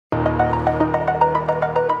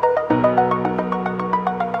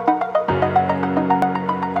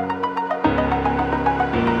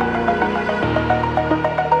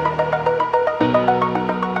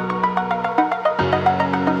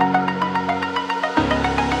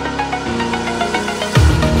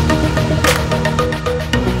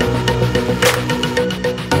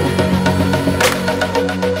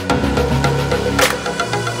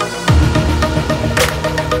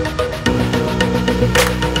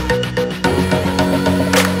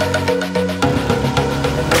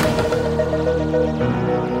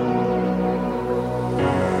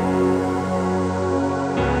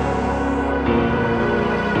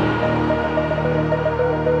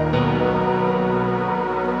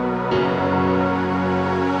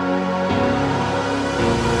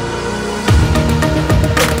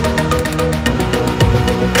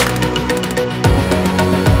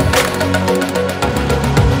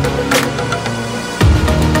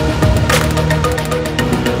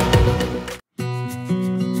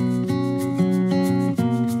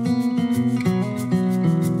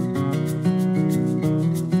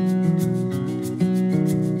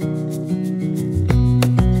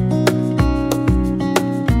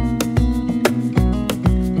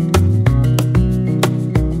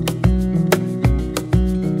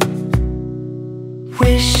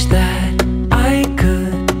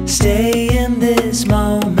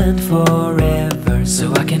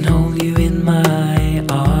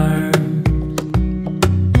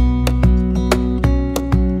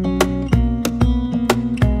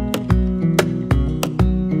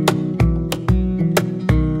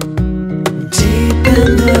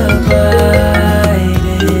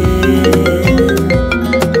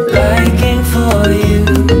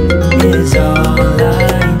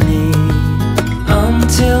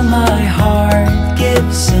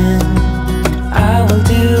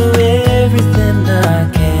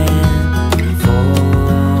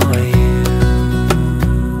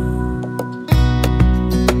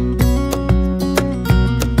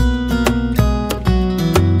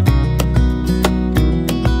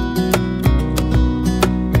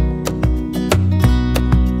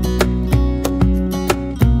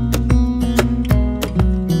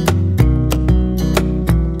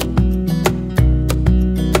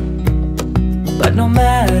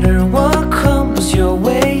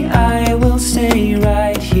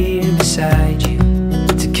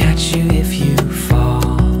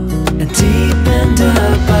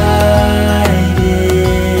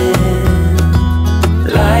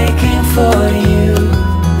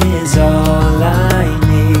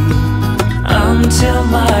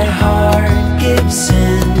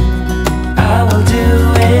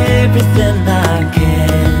everything I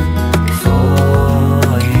can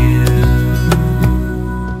for you.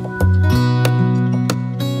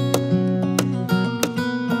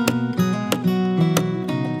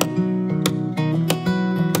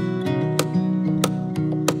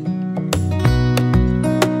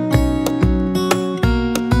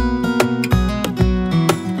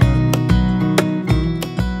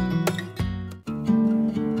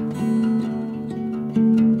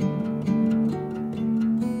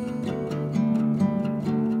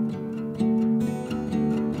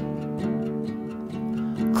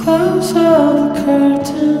 Close all the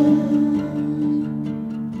curtains,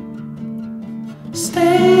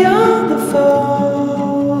 stay on the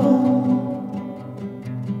phone.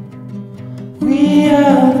 We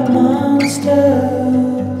are the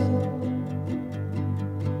monsters,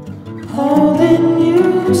 holding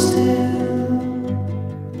you still.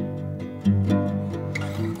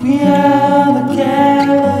 We are the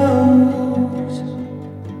gallows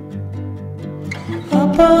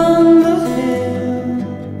up on the hill.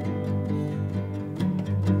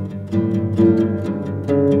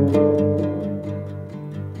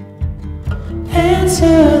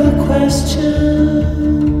 Answer the question,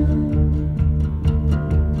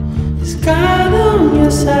 is God on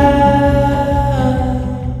your side?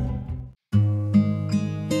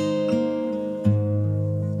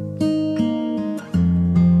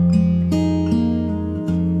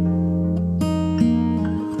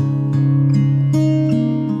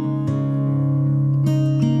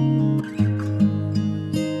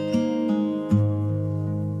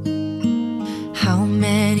 How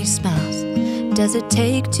many smiles does it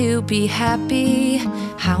take to be happy?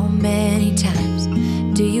 How many times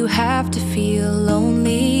do you have to feel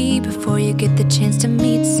lonely before you get the chance to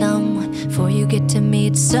meet someone, before you get to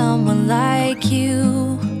meet someone like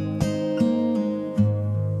you?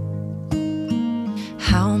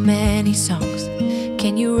 How many songs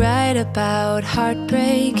can you write about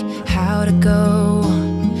heartbreak? How to go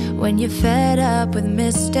on when you're fed up with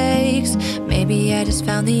mistakes? Maybe I just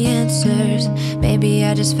found the answers. Maybe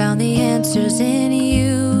I just found the answers in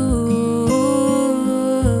you.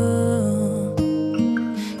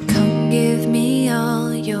 Come give me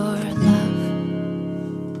all your love.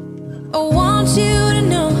 I want you to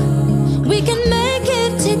know we can make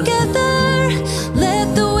it together.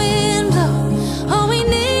 Let the wind blow. All we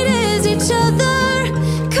need is each other.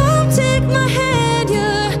 Come take my hand.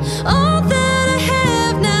 You're all that I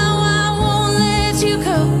have now. I won't let you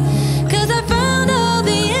go, 'cause I found all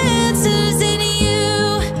the answers in you.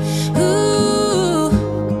 Ooh,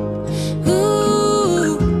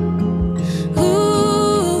 ooh,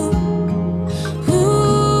 ooh, ooh,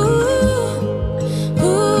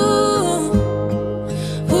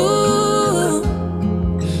 ooh,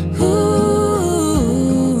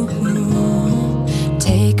 ooh.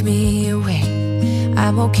 Take me away.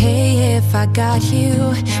 I'm okay if I got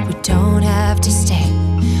you. We don't have to stay.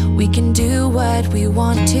 We can do what we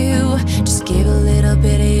want to. Just give a little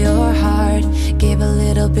bit of your heart. Give a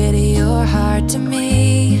little bit of your heart to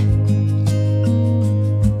me.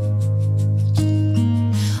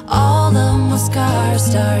 All of my scars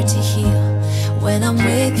start to heal when I'm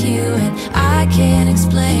with you, and I can't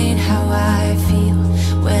explain how I feel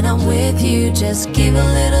when I'm with you. Just give a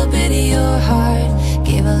little bit of your heart.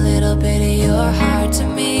 Give a little bit of your heart to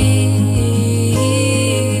me.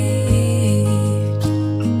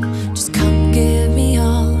 Just come give me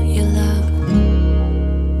all your love.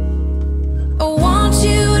 I want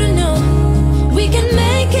you to know we can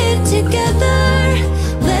make it together.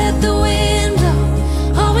 Let the wind blow.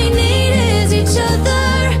 All we need is each other.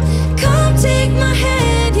 Come take my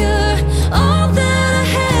hand. You're all that I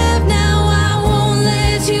have now. I won't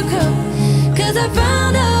let you go, 'cause I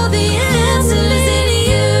found all the answers in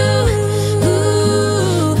you.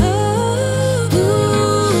 Ooh, ooh,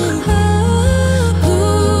 ooh,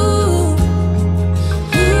 ooh.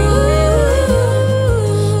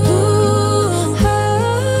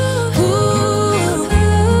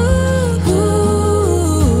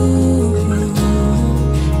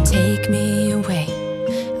 Take me away.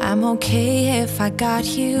 I'm okay if I got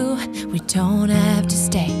you. We don't have to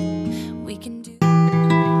stay. We can do.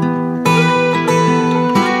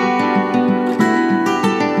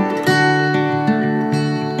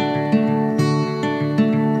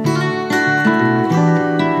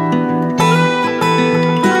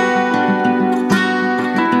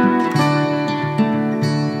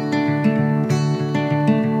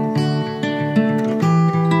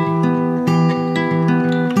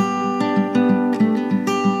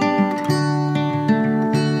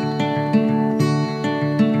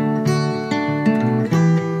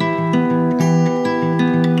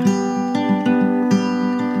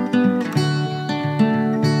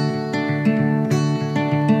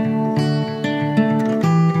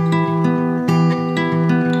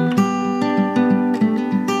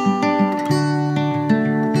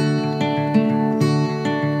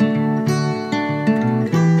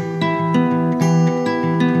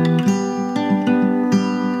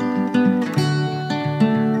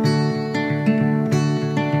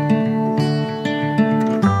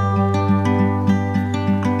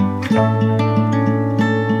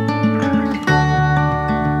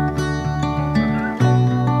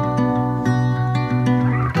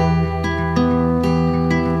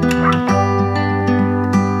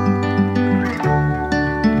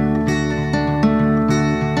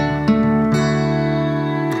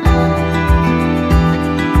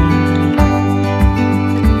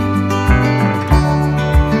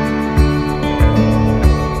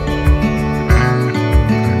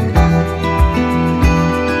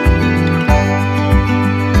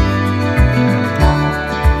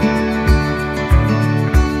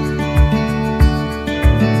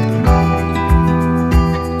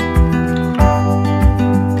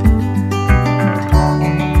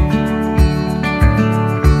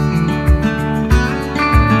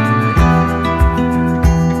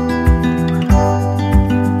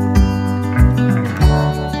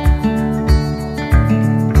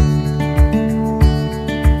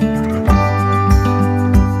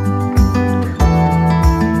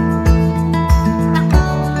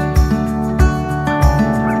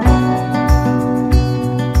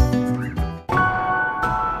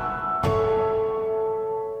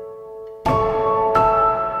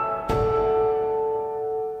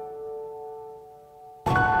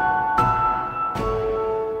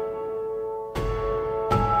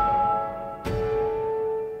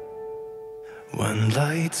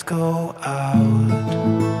 lights go out,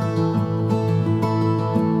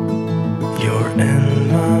 you're in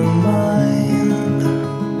my mind.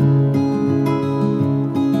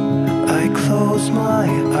 I close my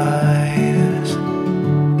eyes,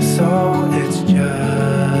 so it's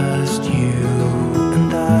just you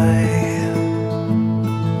and I.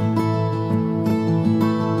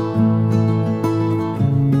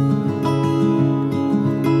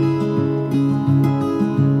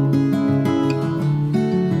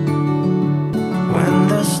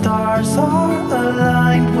 Stars are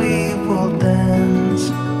aligned, we will dance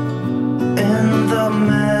in the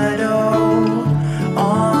meadow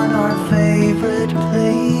on our favorite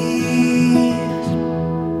place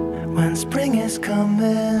when spring is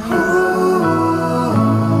coming.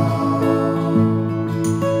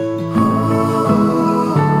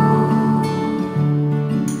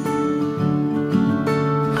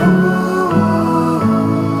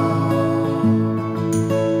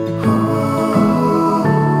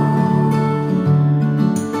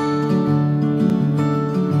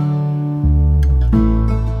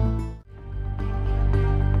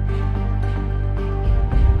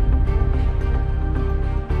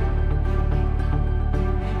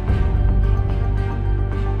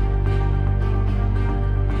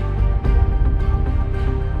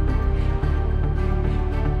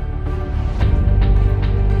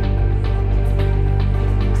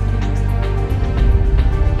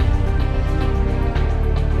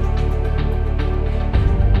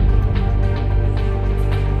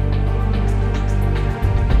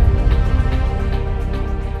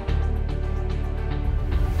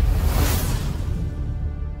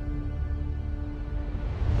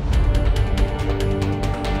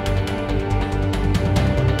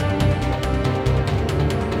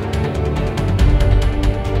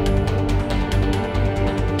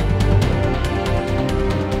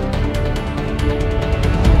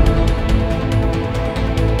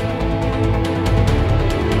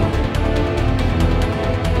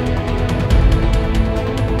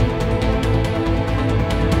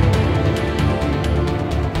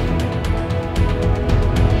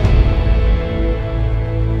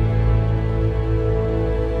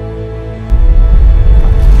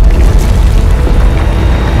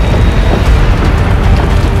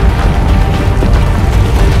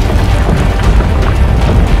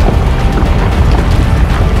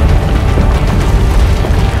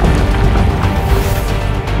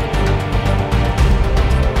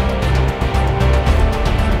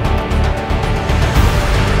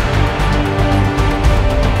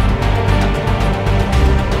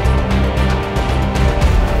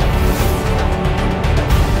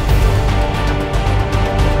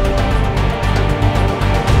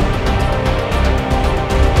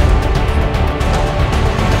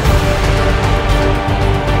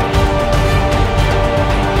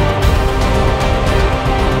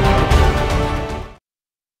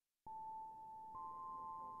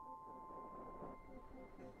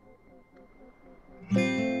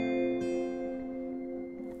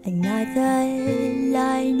 Another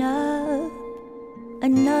lineup,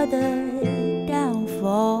 another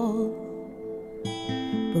downfall,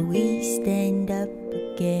 but we stand up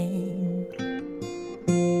again.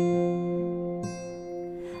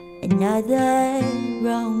 Another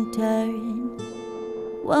wrong turn,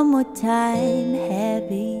 one more time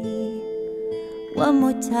heavy, one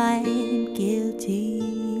more time guilty.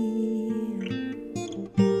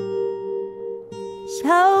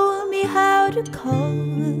 Show me how to cope,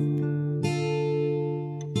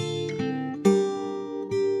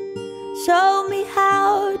 show me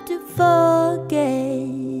how to forget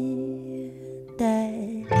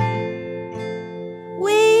that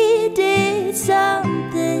we did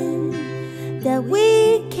something that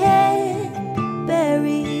we can't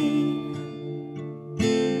bury.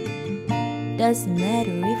 Doesn't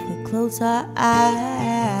matter if we close our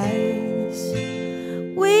eyes,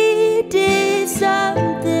 we did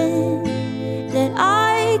something that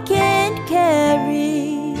I can't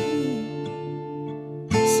carry.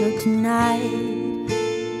 So tonight,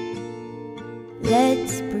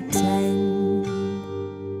 let's pretend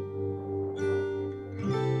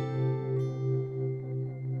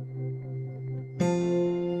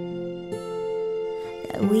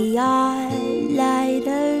that we are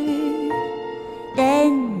lighter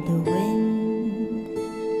than the wind.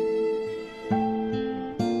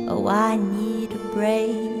 Oh, I need a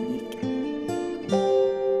break.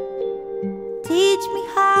 Teach me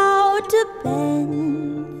how to bend,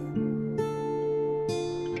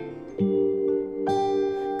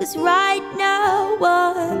 'cause right now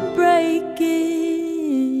I'm breaking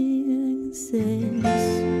since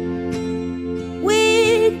we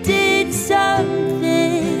did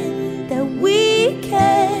something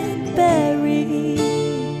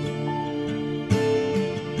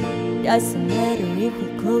Doesn't matter if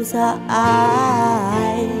we close our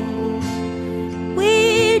eyes.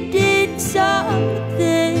 We did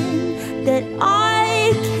something that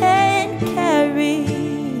I can't carry.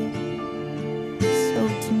 So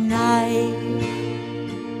tonight,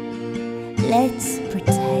 let's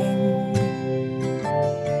pretend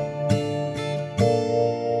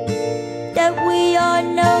that we are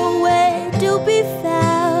nowhere to be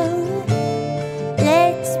found.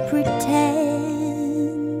 Let's pretend.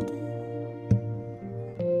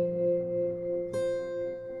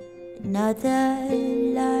 Another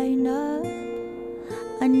lineup,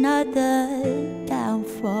 another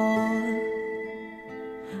downfall,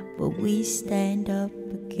 but we stand up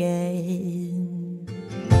again.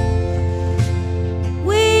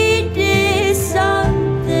 We did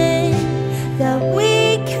something that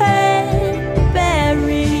we can't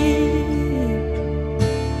bury.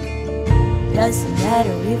 Doesn't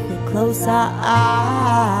matter if we close our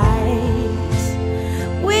eyes.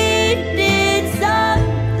 We did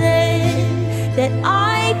something that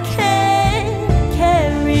I can't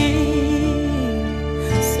carry.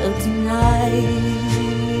 So tonight,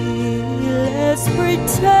 let's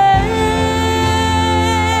pretend